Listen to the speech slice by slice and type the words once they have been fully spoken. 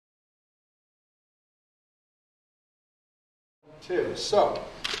too. So,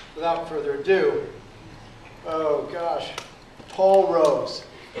 without further ado, oh gosh, Tall Rose,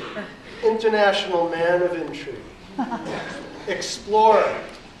 international man of intrigue, explorer,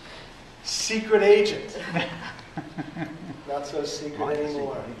 secret agent, not so secret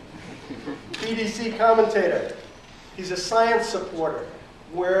anymore, PDC commentator. He's a science supporter,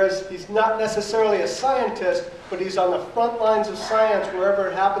 whereas he's not necessarily a scientist, but he's on the front lines of science wherever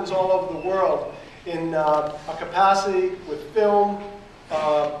it happens all over the world in a capacity with film,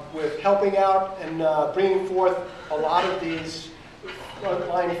 with helping out and bringing forth a lot of these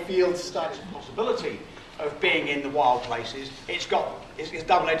frontline field studies. Possibility of being in the wild places, it's a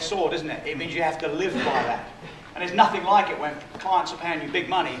double-edged sword, isn't it? It means you have to live by that. And there's nothing like it when clients are paying you big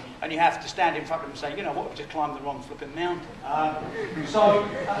money and you have to stand in front of them and say, you know what, we've just climbed the wrong flipping mountain.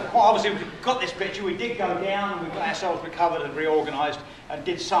 Quite obviously we've got this picture, we did go down and we got ourselves recovered and reorganised and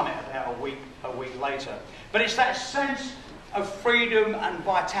did summit about a week later. But it's that sense of freedom and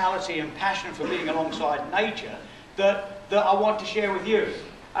vitality and passion for being alongside nature that I want to share with you.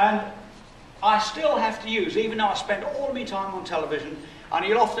 And I still have to use, even though I spend all of my time on television, and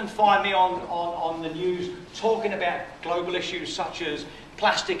you'll often find me on the news talking about global issues such as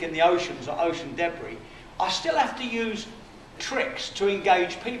plastic in the oceans or ocean debris, I still have to use tricks to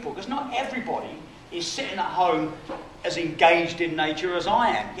engage people, because not everybody is sitting at home as engaged in nature as I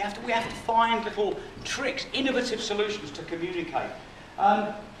am. We have to find little tricks, innovative solutions to communicate.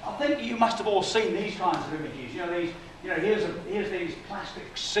 I think you must have all seen these kinds of images. Here's these plastic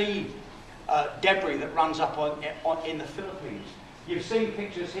sea debris that runs up in the Philippines. You've seen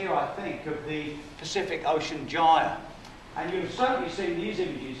pictures here, I think, of the Pacific Ocean gyre. And you've certainly seen these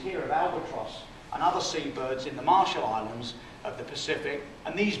images here of albatross and other seabirds in the Marshall Islands of the Pacific.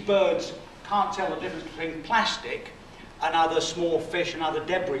 And these birds can't tell the difference between plastic and other small fish and other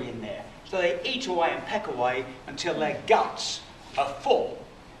debris in there. So they eat away and peck away until their guts are full.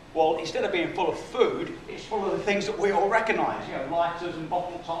 Well, instead of being full of food, it's full of the things that we all recognise, lighters and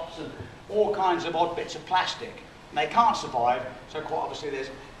bottle tops and all kinds of odd bits of plastic. And they can't survive, so quite obviously there's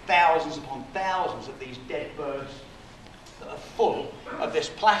thousands upon thousands of these dead birds that are full of this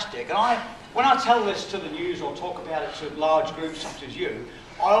plastic. And when I tell this to the news or talk about it to large groups such as you,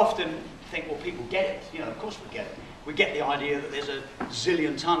 I often think, well, people get it. Of course we get it. We get the idea that there's a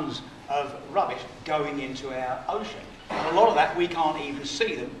zillion tons of rubbish going into our ocean. And a lot of that we can't even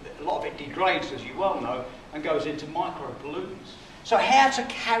see. A lot of it degrades, as you well know, and goes into micropollutants. So how to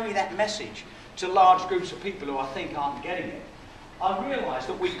carry that message to large groups of people who I think aren't getting it? I realised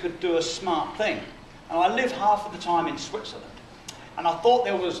that we could do a smart thing. And I live half of the time in Switzerland. And I thought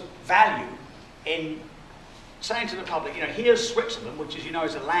there was value in saying to the public, here's Switzerland, which, as you know,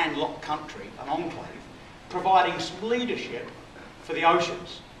 is a landlocked country, an enclave, providing some leadership for the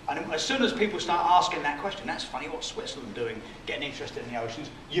oceans. And as soon as people start asking that question, that's funny, what's Switzerland doing, getting interested in the oceans?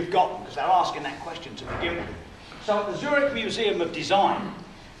 You've got them, because they're asking that question to begin with. So at the Zurich Museum of Design,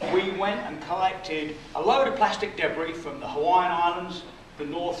 we went and collected a load of plastic debris from the Hawaiian Islands, the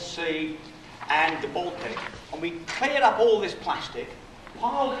North Sea, and the Baltic. And we cleared up all this plastic,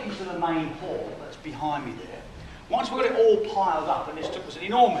 piled it into the main hall that's behind me there. Once we got it all piled up, and this took us an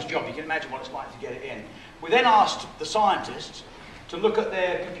enormous job, you can imagine what it's like to get it in, we then asked the scientists to look at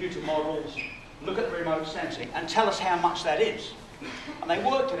their computer models, look at the remote sensing, and tell us how much that is. And they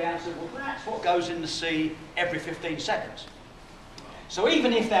worked it out and said, well, that's what goes in the sea every 15 seconds. So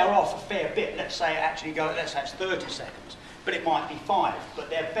even if they're off a fair bit, let's say it's 30 seconds, but it might be 5, but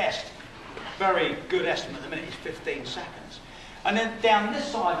their best, very good estimate at the minute is 15 seconds. And then down this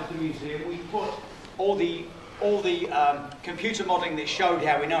side of the museum, we put all the computer modelling that showed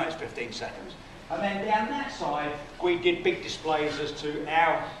how we know it's 15 seconds. And then down that side, we did big displays as to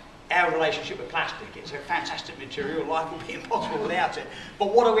our relationship with plastic. It's a fantastic material, life would be impossible without it.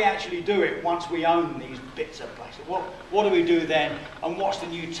 But what do we actually do it once we own these bits of plastic? What do we do then, and what's the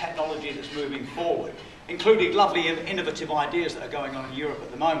new technology that's moving forward? Including lovely innovative ideas that are going on in Europe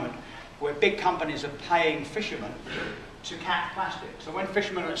at the moment, where big companies are paying fishermen to catch plastic. So when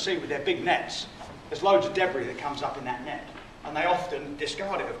fishermen are at sea with their big nets, there's loads of debris that comes up in that net, and they often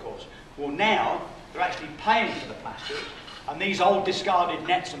discard it, of course. Well, now they're actually paying for the plastic, and these old discarded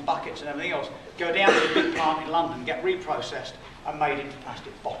nets and buckets and everything else go down to a big plant in London, get reprocessed and made into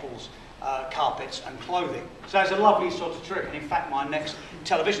plastic bottles, carpets and clothing. So it's a lovely sort of trick, and in fact my next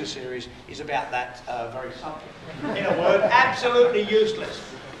television series is about that very subject. In a word, absolutely useless.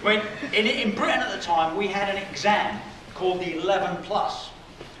 I mean, in Britain at the time we had an exam called the 11 Plus.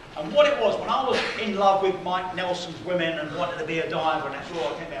 And what it was, when I was in love with Mike Nelson's women and wanted to be a diver, and that's all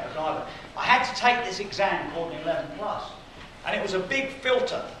I think about a diver, I had to take this exam called the 11 Plus. And it was a big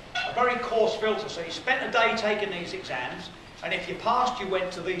filter, a very coarse filter. So you spent a day taking these exams, And if you passed, you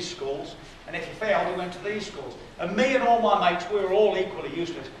went to these schools. And if you failed, you went to these schools. And me and all my mates, we were all equally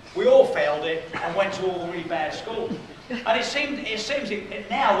useless. We all failed it and went to all the really bad schools. And it seems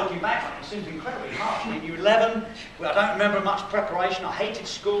now looking back on it, it seems incredibly harsh. I mean, you're 11, I don't remember much preparation, I hated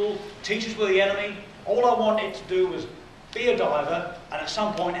school, teachers were the enemy. All I wanted to do was be a diver and at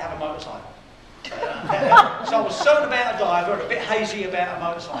some point have a motorcycle. So I was certain about a diver and a bit hazy about a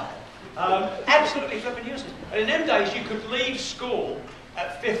motorcycle. Absolutely flipping useless. And in them days, you could leave school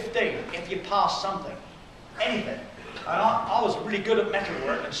at 15 if you passed something, anything. And I was really good at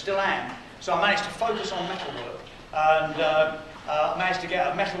metalwork and still am. So I managed to focus on metalwork and managed to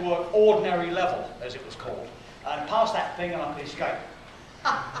get a metalwork ordinary level, as it was called, and passed that thing and I could escape.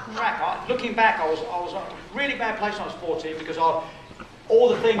 Looking back, I was in a really bad place when I was 14 because all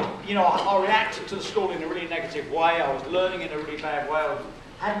the things, you know, I reacted to the school in a really negative way. I was learning in a really bad way.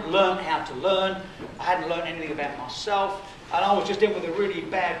 I hadn't learned how to learn. I hadn't learned anything about myself. And I was just in with a really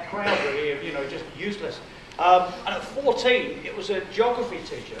bad crowd really of, you know, just useless. And at 14, it was a geography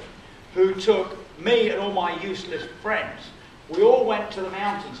teacher who took me and all my useless friends. We all went to the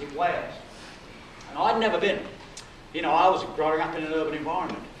mountains in Wales. And I'd never been. You know, I was growing up in an urban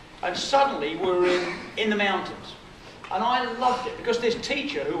environment. And suddenly we were in the mountains. And I loved it because this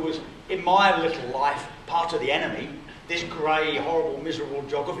teacher who was, in my little life, part of the enemy, this grey, horrible, miserable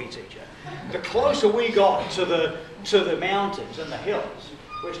geography teacher, the closer we got to the mountains and the hills,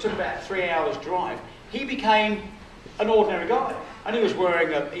 which took about 3 hours drive, he became an ordinary guy. And he was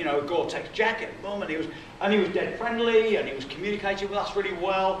wearing a, you know, Gore-Tex jacket, and he was dead friendly, and he was communicating with us really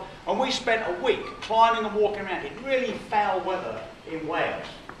well. And we spent a week climbing and walking around in really foul weather in Wales.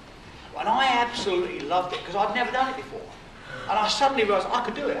 And I absolutely loved it because I'd never done it before. And I suddenly realised I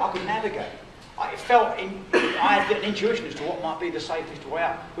could do it, I could navigate. I had an intuition as to what might be the safest way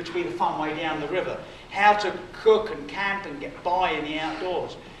out, which would be the fun way down the river. How to cook and camp and get by in the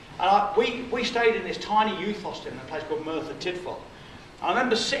outdoors. And we stayed in this tiny youth hostel in a place called Merthyr Tydfil. I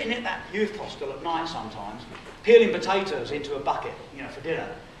remember sitting at that youth hostel at night sometimes, peeling potatoes into a bucket, you know, for dinner,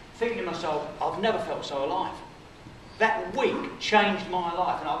 thinking to myself, I've never felt so alive. That week changed my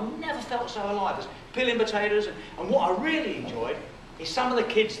life, and I've never felt so alive as peeling potatoes. And what I really enjoyed is some of the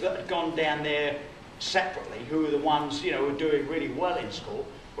kids that had gone down there separately, who were the ones, you know, who were doing really well in school,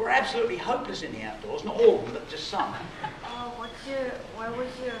 were absolutely hopeless in the outdoors. Not all of them, but just some. Where was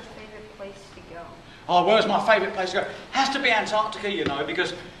your favorite place to go? Oh, where's my favourite place to go? Has to be Antarctica, you know,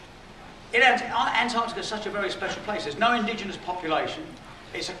 because Antarctica is such a very special place. There's no indigenous population.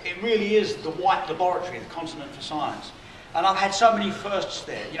 It really is the white laboratory, the continent for science. And I've had so many firsts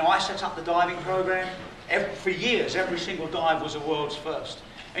there. You know, I set up the diving program. For years, every single dive was a world's first.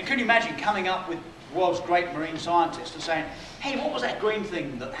 And can you imagine coming up with the world's great marine scientists and saying, hey, what was that green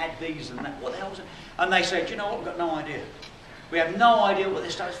thing that had these and that? What the hell was it? And they said, you know what, we've got no idea. We have no idea what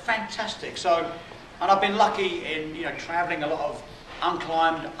this stuff is. Fantastic. So, and I've been lucky in, you know, travelling a lot of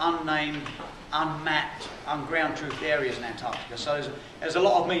unclimbed, unnamed, unmapped, unground truth areas in Antarctica. So there's a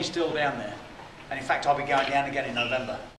lot of me still down there. And in fact, I'll be going down again in November.